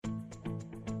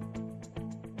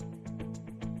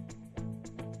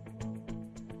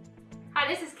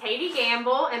this is Katie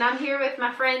Gamble, and I'm here with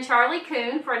my friend Charlie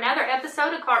Coon for another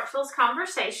episode of Clarksville's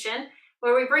Conversation,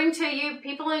 where we bring to you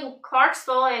people in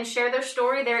Clarksville and share their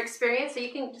story, their experience, so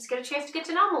you can just get a chance to get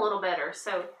to know them a little better.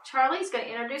 So Charlie's going to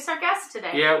introduce our guest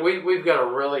today. Yeah, we've got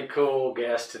a really cool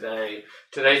guest today.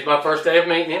 Today's my first day of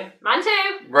meeting him. Mine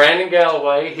too. Brandon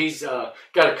Galloway. He's got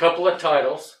a couple of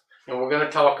titles, and we're going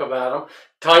to talk about them.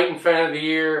 Titan Fan of the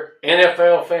Year,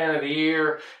 NFL Fan of the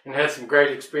Year, and had some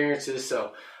great experiences.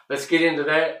 So let's get into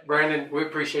that. Brandon, we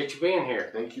appreciate you being here.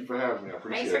 Thank you for having me. I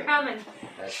appreciate it. Thanks for coming.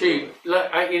 Shoot, look,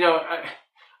 I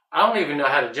don't even know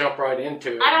how to jump right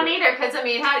into it. I don't either, because,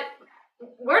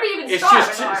 where do you even it's start?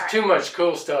 It's too much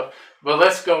cool stuff. But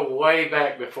let's go way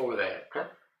back before that. Okay.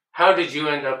 How did you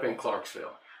end up in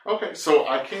Clarksville? Okay, so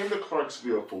I came to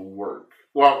Clarksville for work.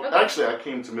 Well, actually, I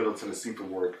came to Middle Tennessee for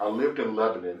work. I lived in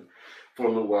Lebanon for a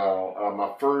little while.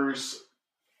 My first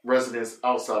residence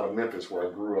outside of Memphis, where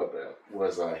I grew up at,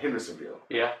 was Hendersonville.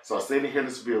 Yeah. So I stayed in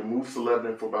Hendersonville, moved to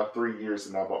Lebanon for about 3 years,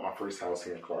 and I bought my first house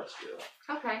here in Clarksville.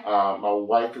 Okay. My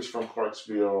wife is from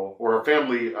Clarksville, or her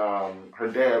family, her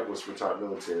dad was retired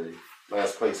military.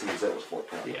 Last place he was at was Fort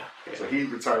Campbell. Yeah. So he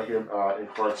retired here in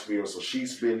Clarksville, so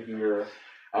she's been here.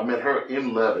 I met her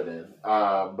in Lebanon,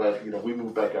 but we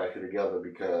moved back out here together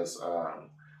because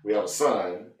we have a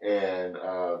son, and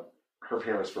her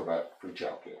parents provide free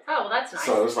childcare. Oh, well, that's nice.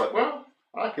 So it's like, well,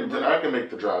 I can make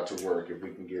the drive to work if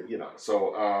we can get,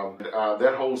 So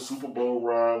that whole Super Bowl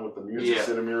run with the Music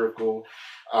Center Miracle,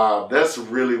 that's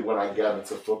really when I got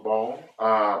into football,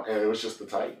 and it was just the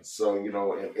Titans. So,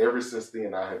 and ever since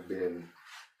then, I have been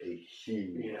a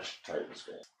huge Titans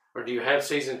fan. Or do you have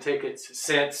season tickets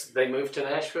since they moved to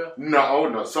Nashville?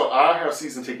 No. So I have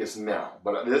season tickets now,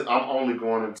 but I'm only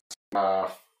going into my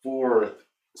fourth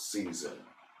season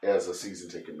as a season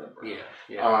ticket member. I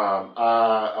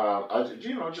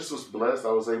just was blessed.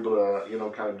 I was able to,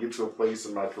 kind of get to a place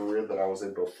in my career that I was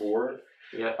able to afford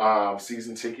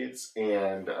season tickets,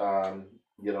 and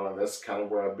that's kind of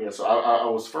where I've been. So I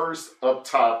was first up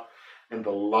top in the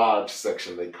lodge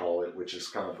section, they call it, which is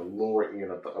kind of the lower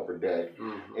end of the upper deck.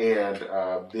 Mm-hmm. And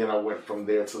then I went from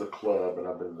there to the club, and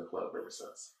I've been in the club ever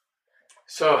since.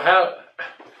 So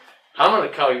I'm going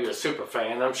to call you a super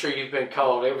fan. I'm sure you've been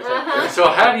called everything. Uh-huh. So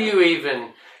how do you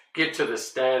even get to the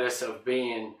status of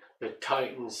being the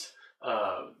Titans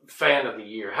fan of the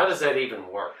year? How does that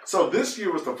even work? So this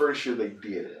year was the first year they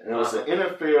did it. And it was an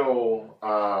NFL...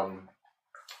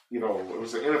 it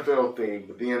was an NFL thing,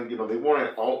 but then, they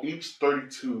wanted each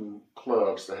 32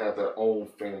 clubs to have their own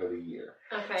fan of the year.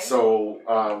 Okay. So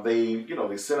they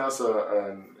sent us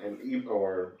an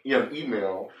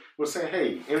email with saying,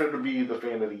 hey, enter to be the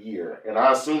fan of the year. And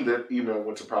I assumed that email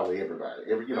went to probably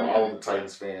everybody. All of the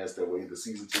Titans fans that were either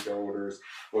season ticket holders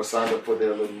or signed up for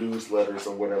their little newsletters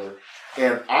or whatever.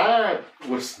 And I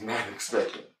was not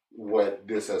expecting what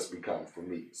this has become for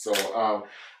me. So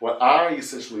what I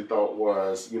essentially thought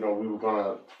was,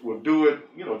 we'll do it,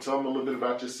 tell them a little bit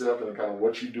about yourself and kind of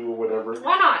what you do or whatever.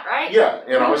 Why not, right? Yeah,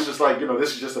 and I was just like,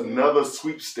 this is just another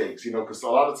sweepstakes, because a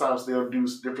lot of times they'll do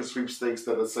different sweepstakes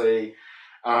that'll say,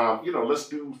 let's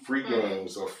do free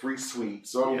games or free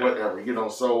sweeps or whatever,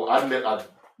 so I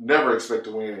never expect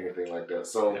to win anything like that.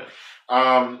 So, so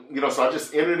I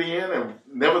just entered in and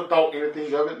never thought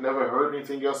anything of it, never heard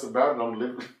anything else about it. I'm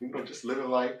living, just living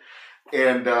life.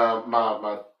 And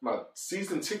my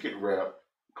season ticket rep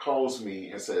calls me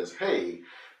and says, hey,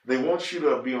 they want you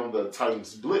to be on the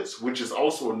Titans Blitz, which is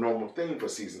also a normal thing for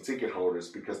season ticket holders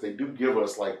because they do give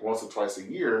us like once or twice a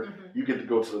year, you get to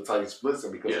go to the Titans Blitz,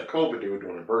 and because of COVID, they were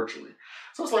doing it virtually.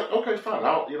 So it's like, okay, fine,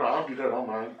 I'll do that, I don't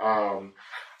mind.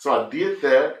 So I did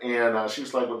that, and she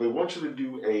was like, well, they want you to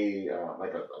do a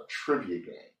trivia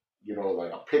game,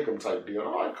 like a pick'em type deal.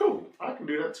 I'm like, cool, I can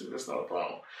do that too. That's not a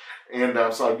problem. And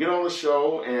so I get on the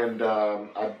show, and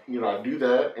I do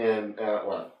that, and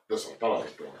that's what I thought I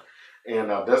was doing.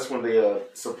 And that's when they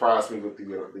surprised me with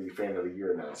the fan of the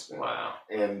year announcement. Wow!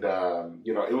 And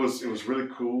it was really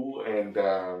cool, and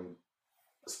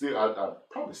still I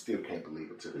probably still can't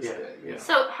believe it to this day. Yeah.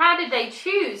 So how did they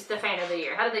choose the fan of the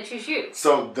year? How did they choose you?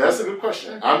 So that's a good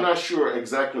question. Mm-hmm. I'm not sure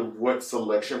exactly what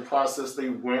selection process they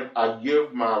went. I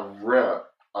give my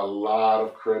rep a lot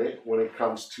of credit when it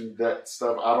comes to that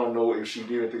stuff. I don't know if she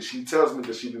did anything. She tells me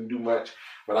that she didn't do much,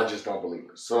 but I just don't believe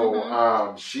her.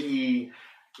 So she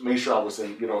made sure I was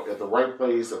in, at the right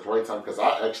place at the right time, because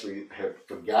I actually had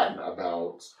forgotten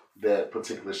about that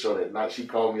particular show that night. She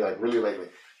called me like really late.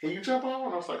 Can you jump on?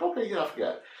 And I was like, okay, yeah, I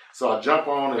forgot. So I jump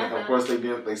on, and of course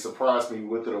they surprised me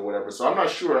with it or whatever. So I'm not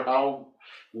sure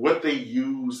what they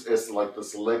use as like the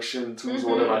selection tools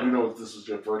or whatever. I do know this was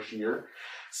your first year.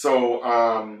 So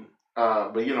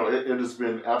But you know, it has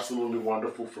been absolutely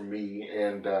wonderful for me,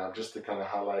 and just to kind of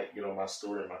highlight, you know, my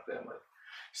story and my family.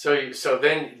 So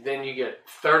then you get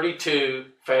 32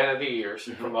 fan of the years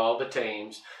from all the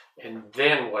teams, and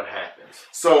then what happens?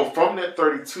 So from that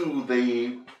 32,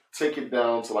 they take it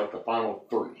down to like the final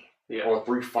 3. Yeah. Or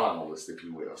 3 finalists, if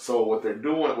you will. So what they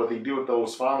do with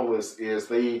those finalists is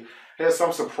they had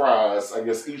some surprise. I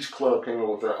guess each club came up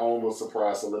with their own little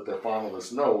surprise to let their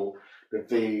finalists know that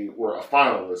they were a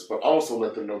finalist, but also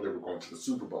let them know they were going to the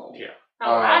Super Bowl. Yeah.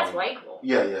 Oh, that's way cool.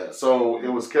 Yeah. So it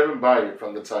was Kevin Byard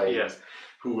from the Titans, Yeah.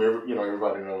 who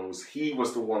everybody knows. He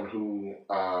was the one who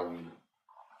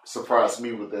surprised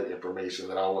me with that information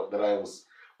that I was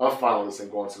a finalist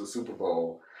and going to the Super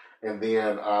Bowl. And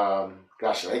then,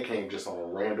 they came just on a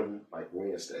random, like,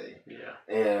 Wednesday. Yeah.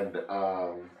 And,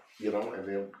 and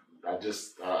then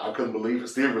I couldn't believe it.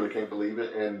 Still really can't believe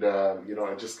it. And,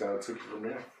 I just kind of took it from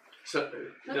there. So,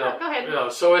 go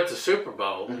ahead. So at the Super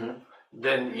Bowl, Mm-hmm.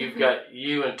 then you've got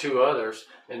you and 2 others,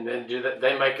 and then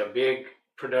they make a big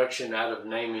production out of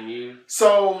naming you?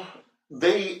 So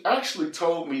they actually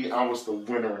told me I was the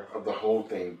winner of the whole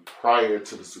thing prior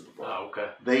to the Super Bowl. Oh, okay.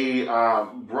 They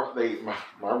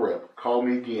my rep called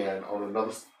me again on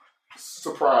another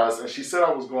surprise, and she said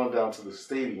I was going down to the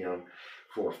stadium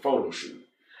for a photo shoot,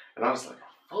 and I was like,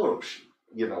 a photo shoot,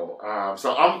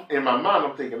 So I'm in my mind,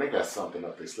 I'm thinking they got something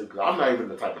up their sleeve, because I'm not even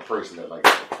the type of person that likes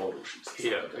photo shoots.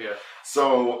 Yeah.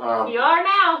 So you are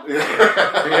now.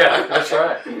 Yeah, that's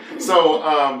right. So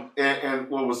and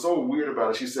what was so weird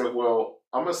about it, she said, "Well,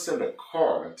 I'm gonna send a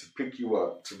car to pick you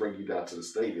up to bring you down to the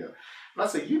stadium." And I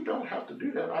said, "You don't have to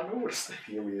do that. I know where the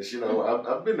stadium is.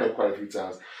 I've been there quite a few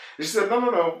times." And she said,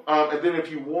 "No. And then if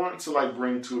you want to like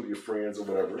bring 2 of your friends or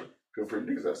whatever, feel free to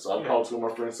do that." So I called 2 of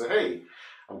my friends and said, "Hey,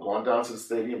 I'm going down to the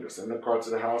stadium. Just send the car to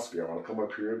the house. If you want to come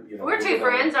up here, we're 2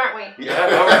 friends, aren't we?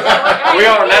 Yeah, we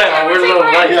are now. We're a little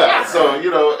late. Yeah. So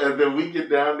and then we get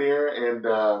down there, and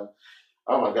oh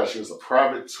my gosh, it was a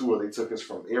private tour. They took us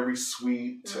from every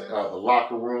suite to the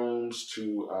locker rooms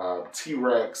to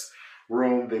T-Rex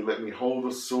room. They let me hold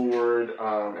a sword,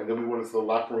 and then we went into the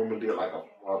locker room and did like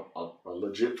a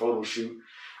legit photo shoot.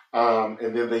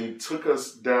 And then they took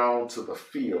us down to the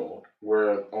field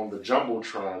where on the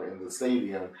Jumbotron in the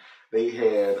stadium, they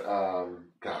had,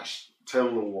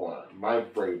 Taylor Lewan,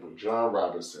 Mike Vrabel, John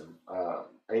Robinson,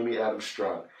 Amy Adams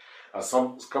Strunk, a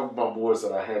couple of my boys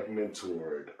that I had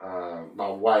mentored, my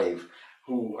wife,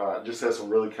 who just had some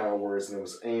really kind words, and it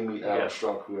was Amy Adams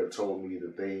Strunk who had told me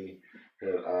that they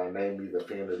had named me the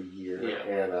fan of the year. Yeah.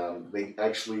 And they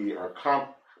actually are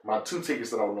my 2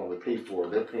 tickets that I would normally pay for,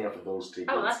 they're paying for those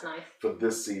tickets. Oh, that's nice. For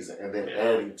this season, and then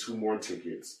adding 2 more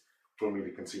tickets for me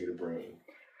to continue to bring.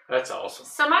 That's awesome.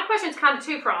 So my question's kind of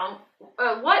 2-pronged.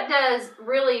 What does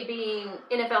really being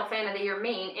NFL Fan of the Year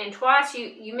mean? And twice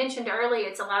you mentioned earlier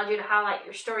it's allowed you to highlight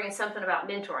your story and something about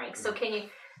mentoring. So can you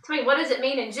tell me what does it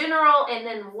mean in general, and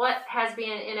then what has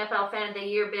being NFL Fan of the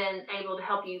Year been able to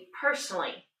help you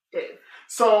personally do?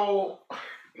 So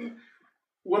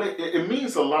what it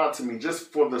means a lot to me,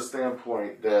 just for the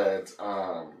standpoint that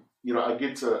I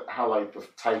get to highlight the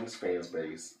Titans fan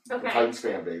base,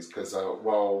 because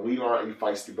while we are a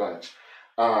feisty bunch,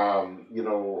 there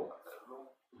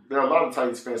are a lot of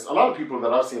Titans fans. A lot of people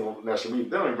that I've seen on national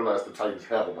media, they don't even realize the Titans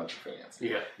have a bunch of fans.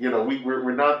 Yeah,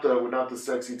 we're not the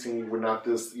sexy team. We're not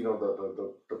this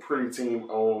the pretty team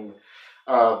on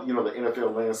the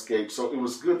NFL landscape. So it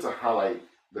was good to highlight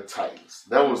the Titans.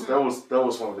 That was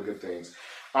one of the good things.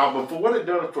 But for what it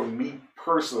done for me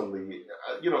personally,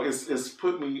 it's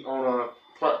put me on a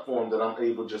platform that I'm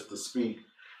able just to speak,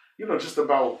 just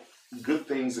about good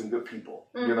things and good people.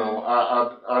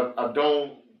 I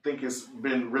don't think it's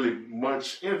been really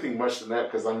anything much than that,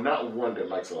 because I'm not one that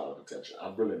likes a lot of attention.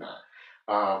 I'm really not.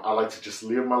 I like to just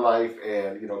live my life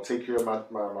and, take care of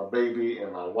my baby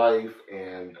and my wife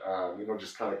and,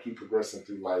 just kind of keep progressing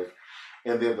through life.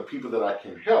 And then the people that I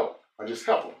can help, I just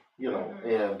help them.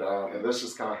 And that's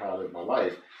just kind of how I live my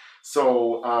life.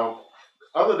 So,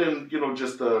 other than,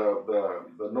 just the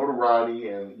notoriety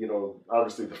and,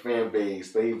 obviously the fan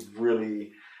base, they've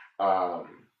really,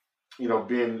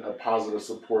 been a positive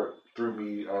support through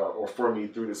me, or for me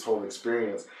through this whole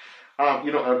experience.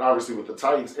 And obviously with the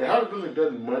Titans, it hasn't really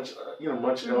done much,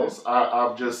 much else.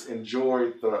 I've just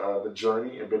enjoyed the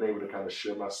journey and been able to kind of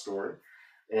share my story.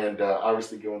 And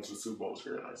obviously going to the Super Bowl is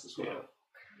very nice as well. Yeah.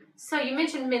 So you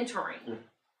mentioned mentoring.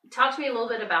 Talk to me a little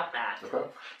bit about that. Okay.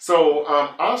 So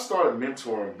I started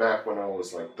mentoring back when I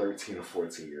was like 13 or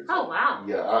 14 years old. Oh, wow.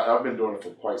 Yeah, I've been doing it for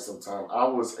quite some time. I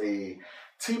was a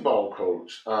T-ball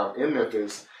coach in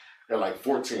Memphis, at like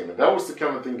 14. And that was the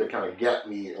kind of thing that kind of got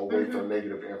me away from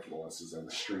negative influences in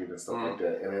the street and stuff like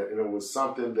that. And it was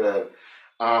something that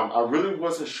I really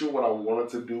wasn't sure what I wanted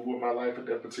to do with my life at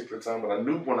that particular time, but I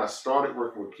knew when I started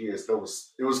working with kids, it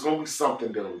was going to be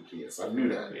something dealing with kids. I knew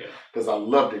that because I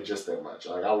loved it just that much.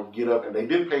 Like I would get up, and they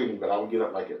didn't pay me, but I would get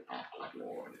up like at 5 o'clock in the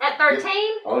morning. At 13?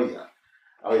 Oh yeah.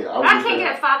 I can't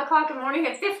get at 5 o'clock in the morning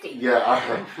at 50. Yeah,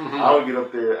 I would get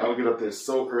up there. I would get up there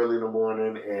so early in the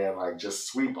morning and like just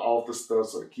sweep off the stuff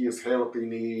so the kids had what they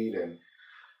need. And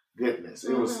goodness,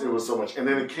 it was so much. And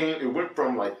then it went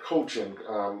from like coaching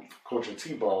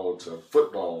t-ball to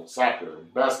football, soccer,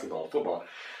 basketball, football.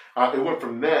 It went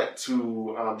from that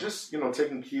to just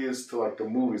taking kids to like the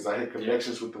movies. I had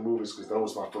connections with the movies because that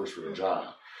was my first real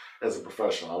job as a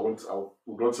professional. I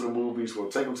would go to the movies.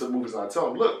 We'll take them to the movies, and I tell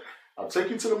them, look, I'll take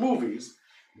you to the movies,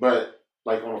 but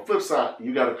like on the flip side,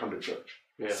 you got to come to church.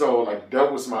 Yeah. So like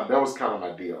that was kind of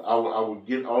my deal. I would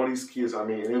get all these kids. I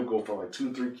mean, it would go from like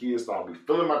 2-3 kids. So I'll be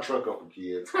filling my truck up with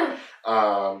kids,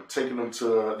 taking them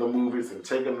to the movies and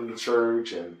taking them to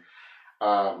church. And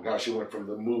it went from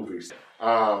the movies.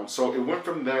 So it went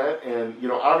from that, and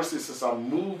obviously since I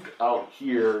moved out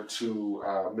here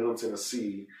to Middle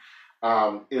Tennessee.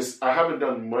 I haven't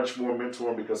done much more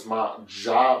mentoring because my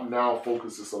job now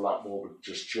focuses a lot more with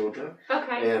just children.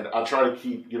 Okay. And I try to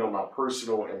keep, my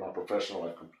personal and my professional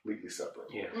life completely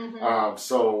separate. Yeah. Mm-hmm.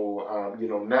 So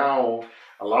now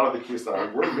a lot of the kids that I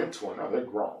were mentoring now, they're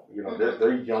grown.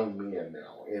 They're young men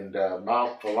now. And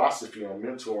my philosophy on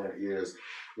mentoring is,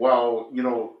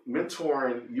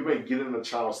 mentoring, you may get in a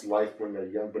child's life when they're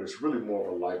young, but it's really more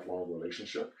of a lifelong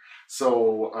relationship.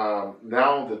 So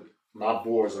now that my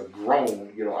boys are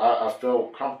grown, I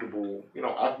felt comfortable,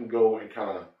 I can go and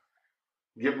kind of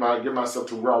get myself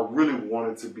to where I really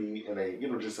wanted to be in a,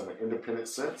 just in an independent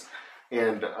sense.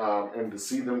 And to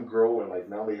see them grow and like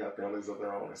now they have families of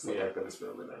their own and stuff like that, it's been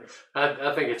really nice.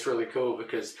 I think it's really cool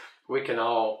because we can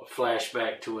all flash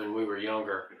back to when we were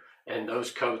younger. And those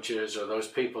coaches or those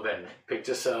people that picked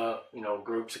us up,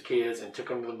 groups of kids and took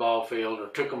them to the ball field or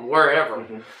took them wherever.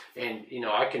 Mm-hmm. And,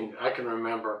 I can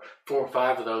remember 4 or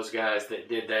 5 of those guys that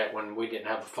did that when we didn't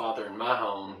have a father in my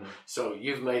home. Mm-hmm. So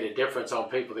you've made a difference on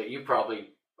people that you probably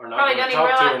are not going to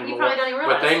talk to anymore. You probably don't even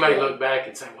realize. But they may look back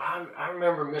and say, well, I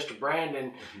remember Mr.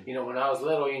 Brandon, when I was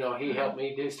little, he helped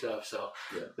me do stuff. So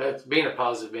that's being a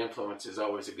positive influence is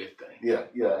always a good thing. Yeah.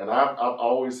 And I've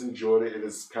always enjoyed it. It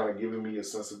has kind of given me a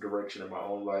sense of direction in my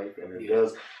own life. And it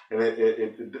does. And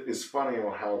it's funny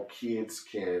on how kids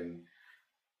can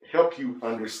help you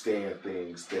understand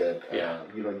things that,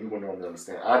 you wouldn't normally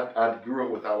understand. I grew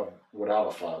up without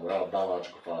a father, without a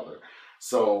biological father.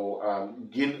 So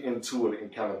getting into it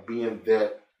and kind of being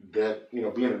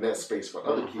being in that space for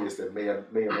other kids that may or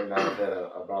may not have had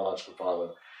a biological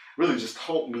father really just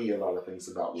taught me a lot of things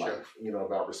about life,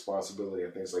 about responsibility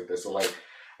and things like that. So like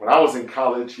when I was in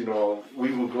college, we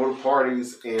would go to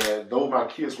parties, and though my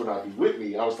kids would not be with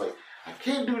me, I was like, I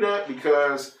can't do that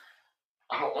because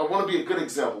I want to be a good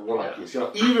example for my kids,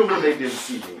 even when they didn't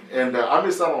see me. And I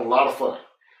missed out on a lot of fun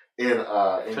in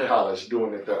college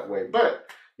doing it that way. But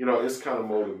it's kind of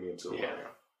molded me into it.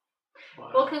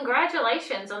 Wow. Well,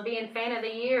 congratulations on being Fan of the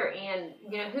Year. And,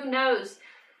 who knows,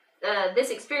 this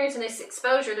experience and this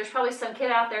exposure, there's probably some kid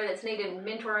out there that's needed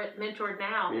mentored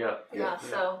now. Yeah.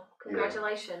 So,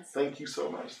 congratulations. Yeah. Thank you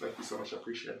so much. I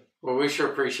appreciate it. Well, we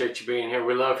sure appreciate you being here.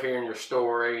 We love hearing your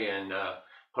story, and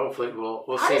hopefully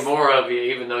we'll see more of you,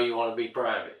 even though you want to be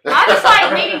private. I just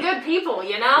like meeting good people,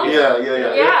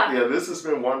 Yeah, this has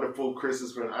been wonderful. Chris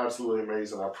has been absolutely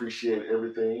amazing. I appreciate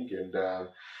everything. And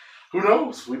who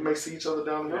knows? We may see each other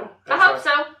down the road. I hope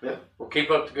so. Yeah. We'll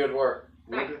keep up the good work.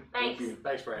 Right. Thanks.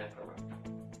 Thanks, Brandon.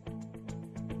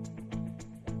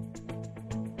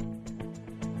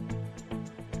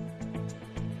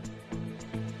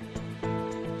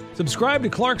 Subscribe to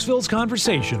Clarksville's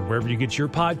Conversation wherever you get your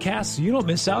podcasts so you don't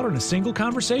miss out on a single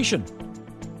conversation.